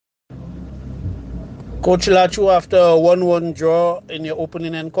Coach Latchoo, after a 1-1 draw in your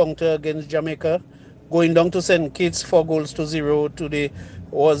opening encounter against Jamaica, going down to St Kitts 4 goals to 0 today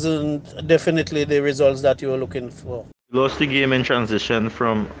wasn't definitely the results that you were looking for. Lost the game in transition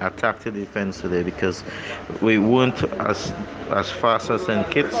from attack to defense today because we weren't as fast as St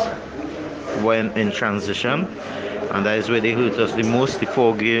Kitts when in transition, and that is where they hurt us the most.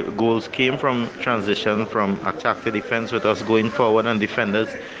 The goals came from transition from attack to defense, with us going forward and defenders,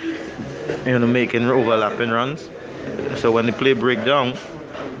 making overlapping runs. So when the play break down,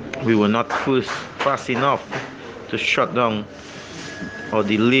 we were not fast enough to shut down or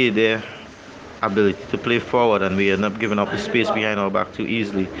delay their ability to play forward, and we ended up giving up the space behind our back too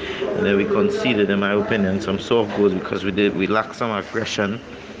easily, and then we conceded, in my opinion, some soft goals because we lacked some aggression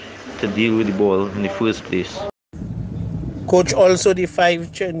to deal with the ball in the first place. Coach, also the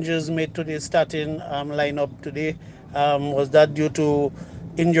 5 changes made to the starting lineup today, was that due to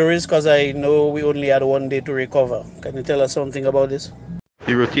injuries? Because I know we only had 1 day to recover. Can you tell us something about this?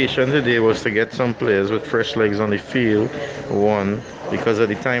 The rotation today was to get some players with fresh legs on the field. One, because at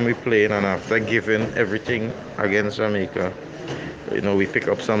the time we played and after giving everything against Jamaica, we pick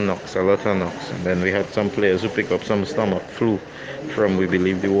up some knocks, a lot of knocks, and then we had some players who pick up some stomach flu from, we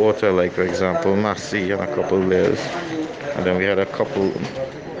believe, the water, like for example Massey and a couple players, and then we had a couple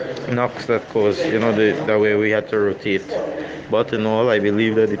knocks that caused, the way we had to rotate. But in all, I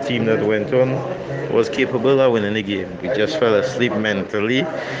believe that the team that went on was capable of winning the game. We just fell asleep mentally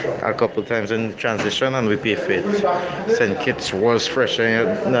a couple times in transition, and we paid for it. St. Kitts was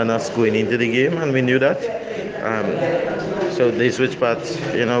fresher than us going into the game, and we knew that. So they switch parts,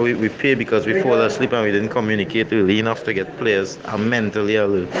 we pay because we fall asleep and we didn't communicate early enough to get players mentally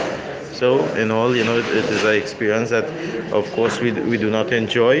alert. So in all, it is an experience that, of course, we do not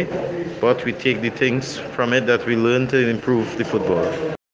enjoy, but we take the things from it that we learn to improve the football.